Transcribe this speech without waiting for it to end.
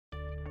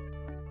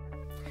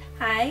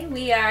Hi,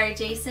 we are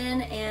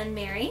Jason and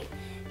Mary,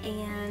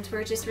 and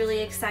we're just really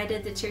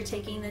excited that you're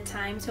taking the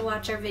time to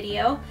watch our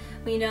video.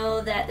 We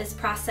know that this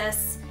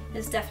process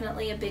is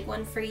definitely a big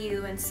one for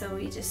you, and so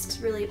we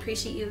just really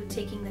appreciate you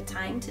taking the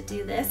time to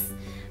do this.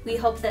 We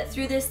hope that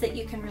through this that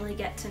you can really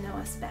get to know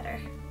us better.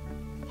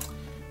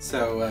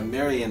 So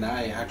Mary and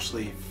I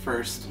actually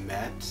first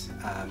met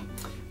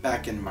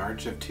back in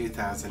March of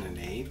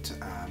 2008.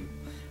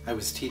 I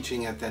was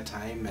teaching at that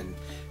time, and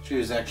she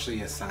was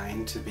actually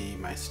assigned to be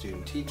my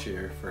student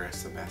teacher for a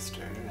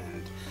semester,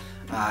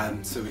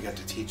 and so we got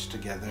to teach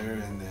together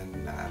and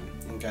then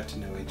and got to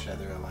know each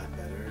other a lot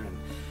better. And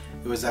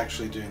it was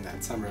actually during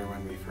that summer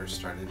when we first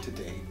started to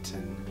date,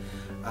 and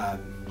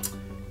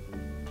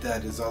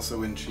that is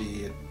also when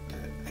she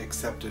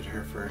accepted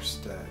her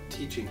first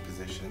teaching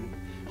position,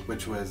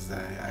 which was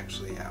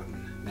actually out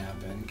in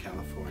Napa in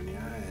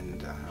California.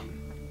 And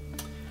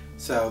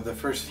so the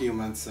first few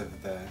months of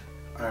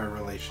our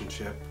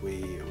relationship,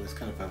 it was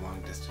kind of a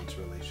long distance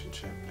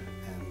relationship,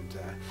 and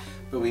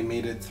but we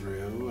made it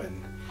through.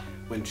 And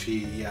when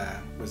she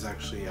was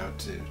actually out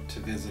to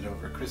visit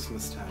over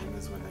Christmas time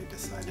is when I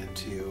decided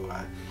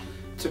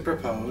to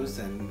propose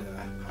and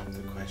pop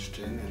the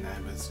question, and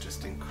I was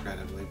just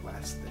incredibly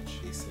blessed that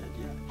she said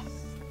yes.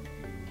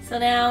 So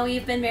now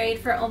we've been married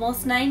for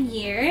almost 9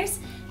 years,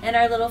 and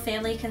our little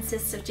family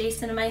consists of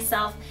Jason and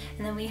myself,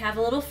 and then we have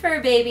a little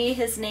fur baby.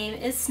 His name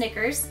is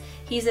Snickers.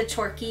 He's a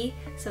Chorky,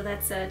 so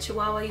that's a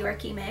Chihuahua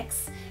Yorkie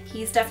mix.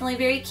 He's definitely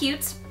very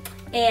cute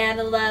and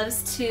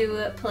loves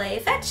to play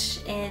fetch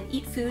and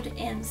eat food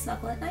and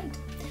snuggle at night.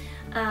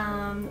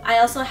 I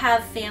also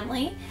have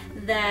family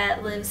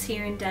that lives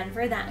here in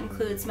Denver. That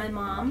includes my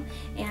mom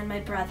and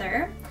my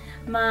brother.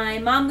 My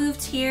mom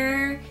moved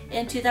here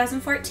in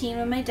 2014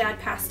 when my dad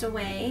passed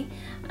away.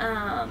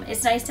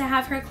 It's nice to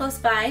have her close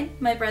by.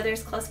 My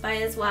brother's close by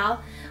as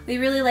well. We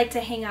really like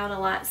to hang out a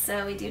lot,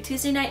 so we do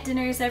Tuesday night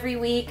dinners every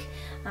week.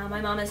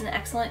 My mom is an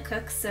excellent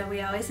cook, so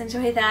we always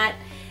enjoy that.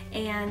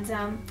 And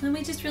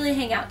we just really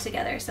hang out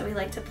together. So we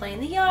like to play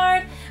in the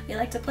yard, we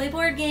like to play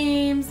board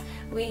games,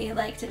 we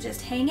like to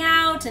just hang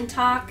out and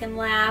talk and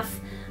laugh.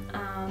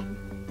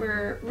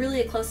 We're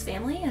really a close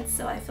family, and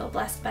so I feel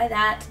blessed by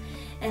that.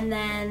 And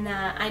then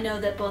I know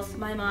that both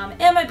my mom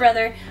and my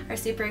brother are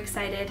super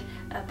excited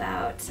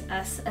about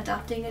us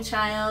adopting a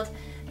child.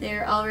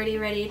 They're already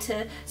ready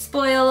to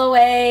spoil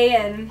away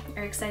and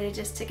are excited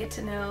just to get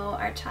to know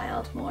our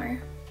child more.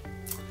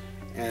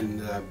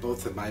 And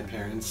both of my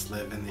parents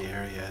live in the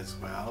area as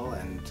well,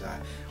 and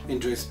we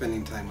enjoy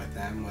spending time with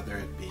them, whether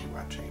it be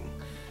watching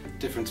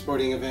different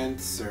sporting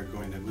events or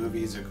going to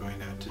movies or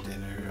going out to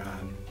dinner.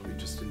 We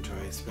just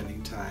enjoy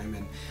spending time,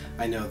 and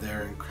I know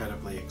they're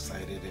incredibly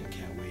excited and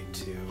can't wait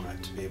to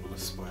be able to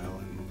spoil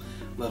and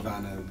love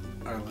on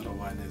our little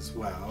one as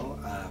well.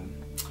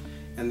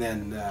 And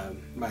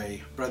then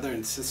my brother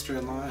and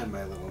sister-in-law and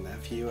my little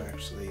nephew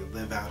actually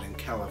live out in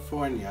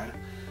California.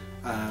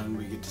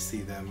 We get to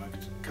see them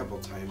a couple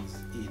times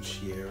each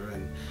year,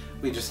 and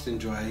we just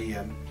enjoy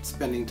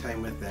spending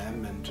time with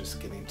them and just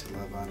getting to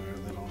love on our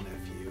little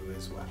nephew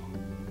as well.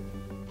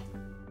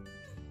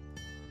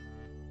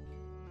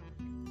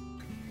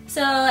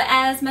 So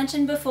as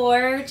mentioned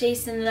before,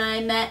 Jason and I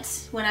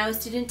met when I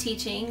was student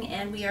teaching,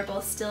 and we are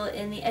both still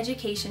in the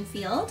education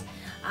field.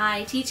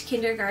 I teach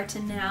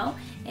kindergarten now,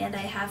 and I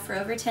have for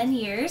over 10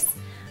 years.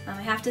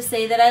 I have to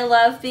say that I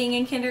love being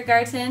in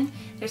kindergarten.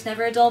 There's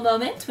never a dull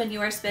moment when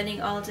you are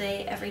spending all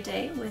day, every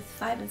day with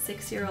 5- and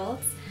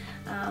 6-year-olds.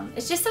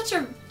 It's just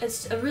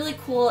it's a really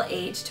cool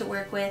age to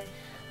work with.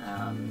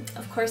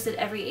 Of course, at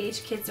every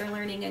age, kids are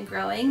learning and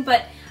growing,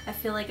 but I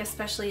feel like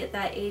especially at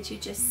that age, you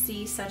just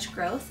see such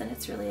growth, and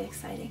it's really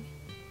exciting.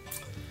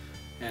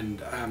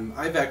 And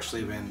I've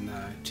actually been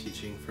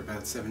teaching for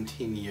about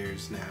 17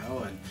 years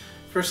now, and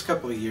first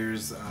couple of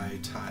years I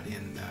taught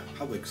in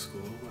public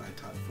school. I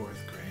taught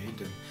 4th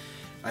grade, and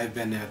I've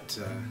been at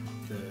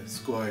the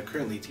school I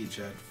currently teach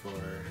at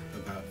for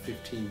about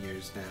 15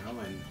 years now,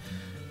 and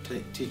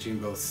teaching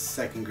both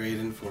 2nd grade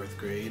and 4th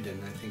grade.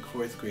 And I think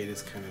 4th grade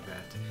is kind of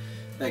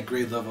that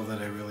grade level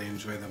that I really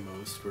enjoy the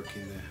most,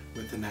 working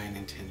with the 9-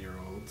 and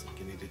 10-year-olds and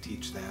getting to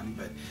teach them.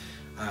 But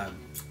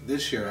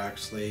this year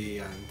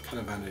actually I'm kind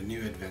of on a new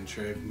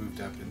adventure. I've moved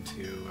up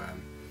into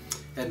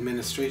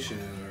administration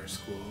at our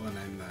school, and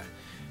I'm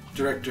the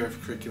director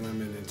of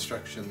curriculum and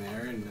instruction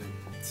there, and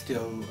I'm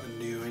still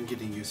new and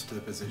getting used to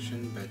the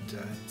position, but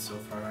so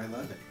far I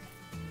love it.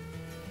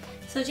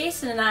 So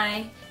Jason and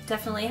I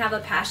definitely have a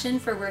passion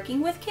for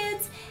working with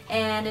kids,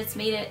 and it's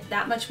made it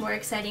that much more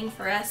exciting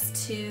for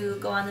us to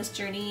go on this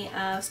journey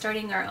of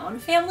starting our own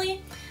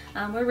family.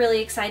 We're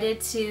really excited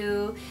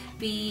to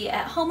be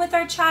at home with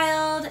our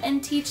child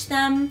and teach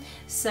them,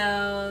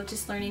 so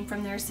just learning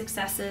from their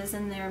successes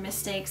and their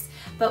mistakes.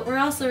 But we're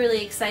also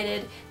really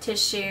excited to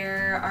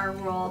share our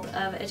world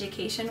of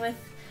education with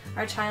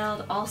our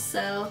child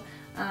also.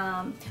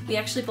 We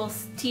actually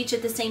both teach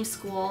at the same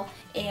school,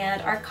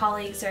 and our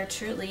colleagues are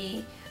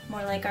truly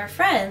more like our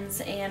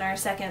friends and our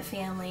second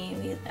family.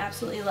 We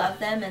absolutely love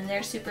them, and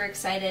they're super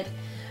excited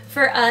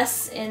for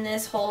us in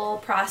this whole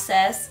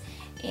process.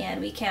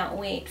 and we can't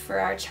wait for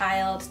our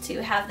child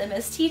to have them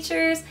as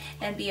teachers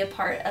and be a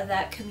part of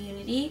that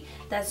community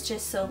that's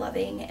just so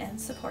loving and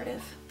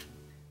supportive.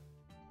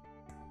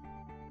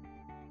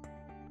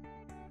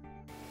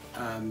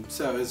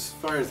 So as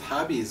far as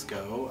hobbies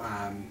go,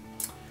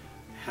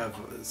 have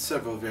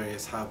several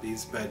various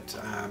hobbies, but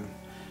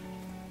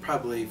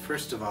probably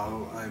first of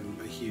all, I'm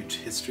a huge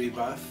history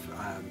buff.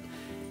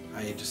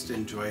 I just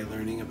enjoy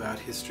learning about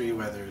history,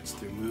 whether it's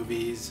through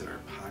movies or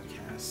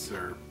podcasts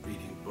or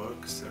reading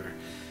books or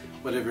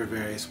whatever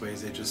various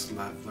ways. I just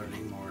love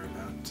learning more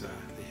about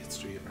the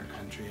history of our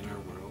country and our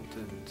world.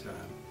 And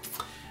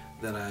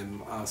then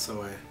I'm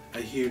also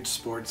a huge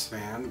sports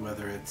fan,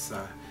 whether it's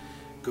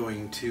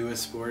going to a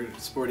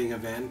sporting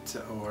event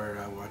or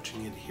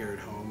watching it here at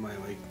home. I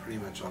like pretty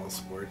much all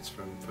sports,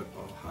 from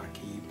football,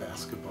 hockey,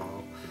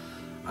 basketball,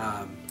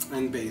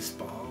 and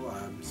baseball.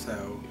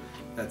 So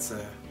that's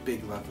a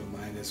big love of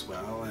mine as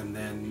well. And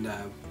then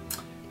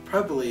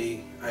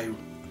probably I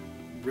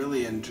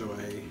really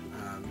enjoy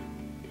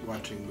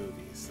watching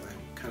movies.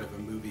 I'm kind of a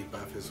movie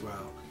buff as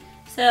well.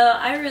 So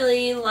I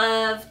really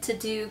love to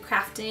do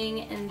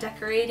crafting and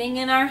decorating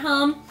in our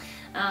home.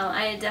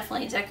 I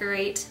definitely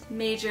decorate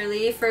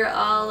majorly for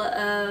all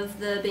of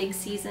the big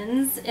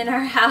seasons in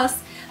our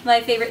house.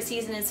 My favorite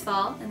season is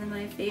fall, and then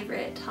my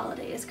favorite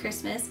holiday is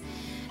Christmas.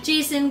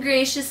 Jason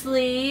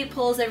graciously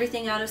pulls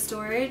everything out of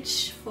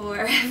storage for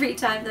every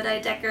time that I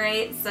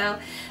decorate, so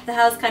the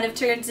house kind of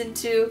turns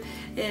into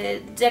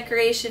a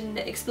decoration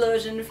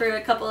explosion for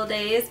a couple of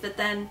days, but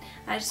then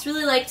I just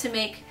really like to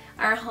make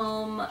our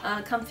home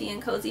a comfy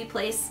and cozy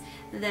place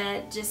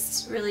that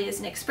just really is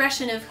an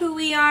expression of who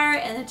we are,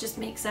 and it just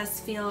makes us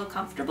feel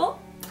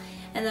comfortable.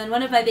 And then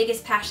one of my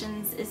biggest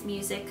passions is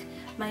music.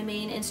 My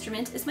main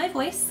instrument is my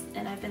voice,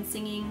 and I've been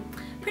singing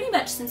pretty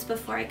much since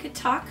before I could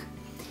talk.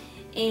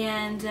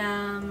 And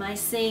I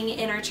sing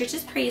in our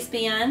church's praise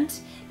band,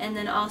 and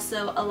then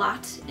also a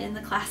lot in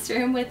the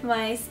classroom with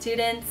my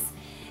students,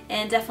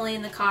 and definitely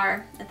in the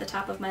car at the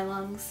top of my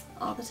lungs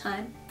all the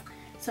time.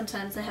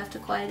 Sometimes I have to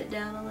quiet it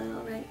down a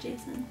little, right,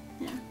 Jason?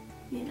 Yeah,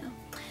 you know.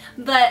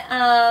 But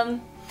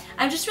I'm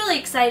just really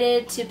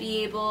excited to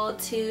be able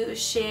to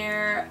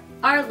share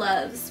our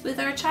loves with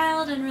our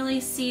child and really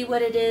see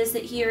what it is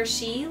that he or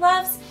she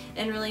loves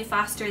and really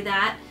foster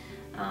that.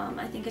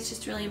 I think it's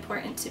just really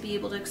important to be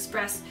able to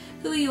express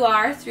who you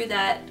are through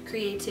that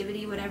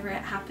creativity, whatever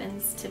it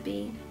happens to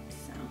be.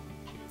 So.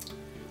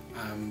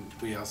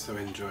 We also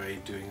enjoy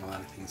doing a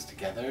lot of things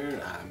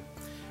together,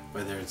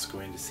 whether it's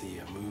going to see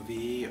a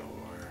movie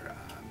or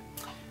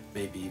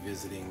maybe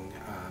visiting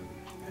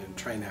and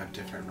trying out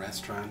different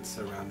restaurants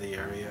around the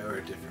area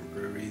or different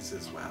breweries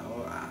as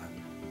well.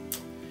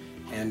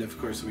 And of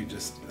course we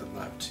just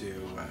love to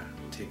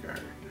take our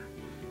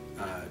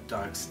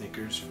dog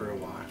Snickers for a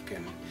walk,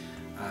 and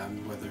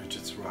whether it's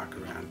just a walk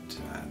around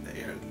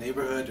the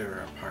neighborhood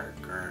or a park,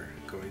 or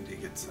going to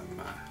get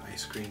some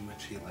ice cream,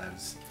 which he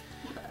loves.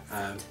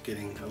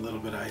 Getting a little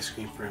bit of ice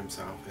cream for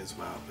himself as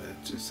well, but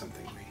it's just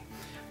something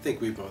I think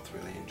we both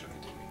really enjoy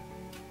doing.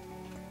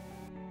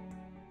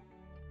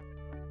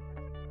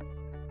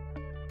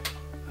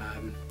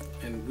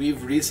 And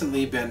we've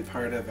recently been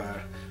part of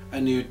a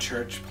new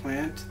church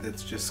plant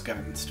that's just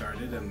gotten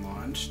started and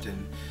launched,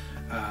 and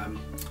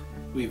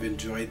we've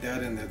enjoyed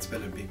that, and that's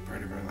been a big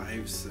part of our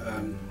lives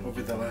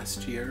over the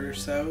last year or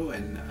so.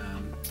 And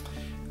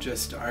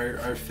just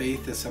our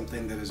faith is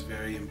something that is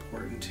very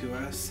important to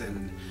us,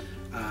 and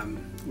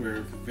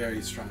we're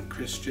very strong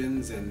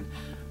Christians, and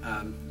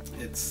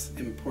it's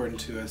important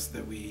to us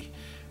that we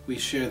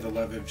share the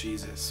love of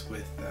Jesus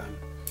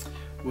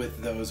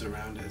with those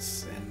around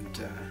us, and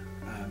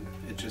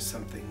it's just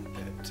something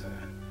that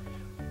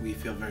we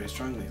feel very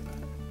strongly about.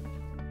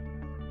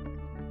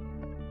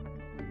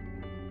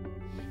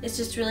 It's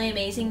just really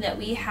amazing that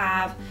we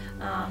have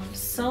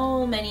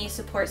so many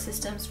support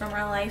systems, from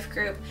our life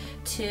group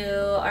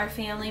to our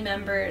family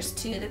members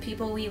to the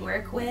people we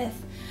work with.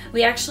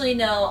 We actually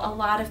know a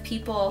lot of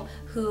people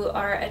who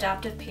are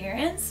adoptive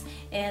parents,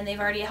 and they've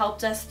already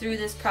helped us through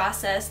this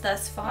process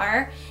thus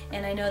far,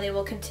 and I know they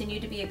will continue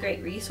to be a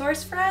great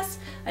resource for us.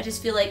 I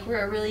just feel like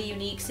we're a really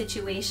unique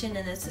situation,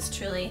 and this is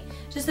truly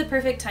just the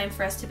perfect time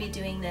for us to be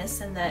doing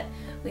this, and that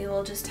we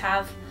will just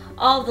have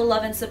all the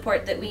love and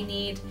support that we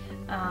need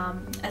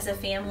as a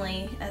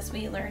family as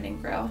we learn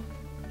and grow.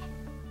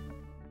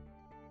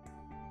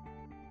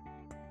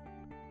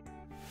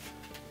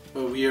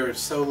 Well, we are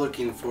so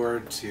looking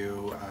forward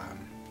to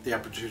the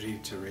opportunity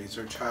to raise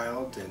our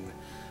child,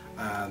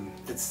 and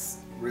it's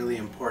really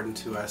important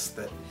to us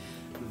that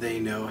they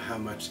know how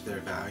much they're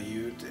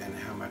valued and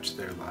how much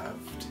they're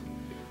loved.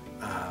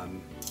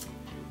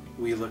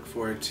 We look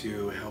forward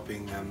to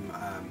helping them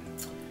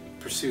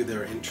pursue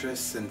their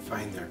interests and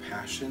find their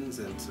passions,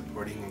 and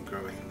supporting and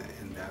growing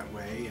in that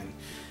way. And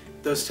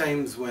those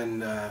times when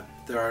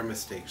there are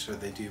mistakes, or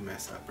they do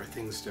mess up, or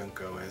things don't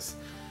go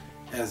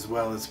as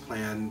well as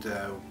planned,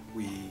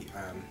 we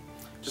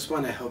just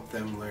want to help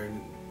them learn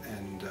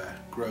and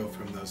grow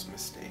from those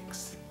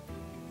mistakes.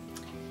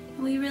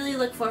 We really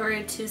look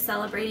forward to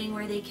celebrating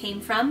where they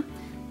came from,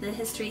 the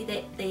history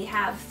that they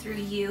have through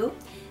you,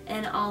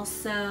 and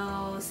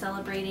also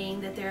celebrating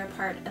that they're a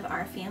part of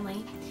our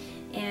family.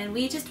 And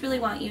we just really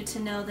want you to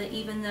know that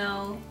even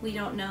though we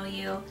don't know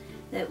you,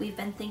 that we've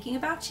been thinking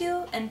about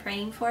you and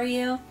praying for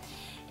you.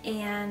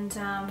 And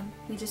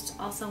we just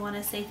also want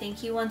to say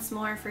thank you once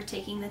more for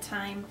taking the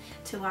time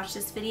to watch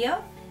this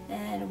video,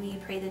 and we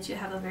pray that you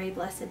have a very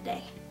blessed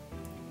day.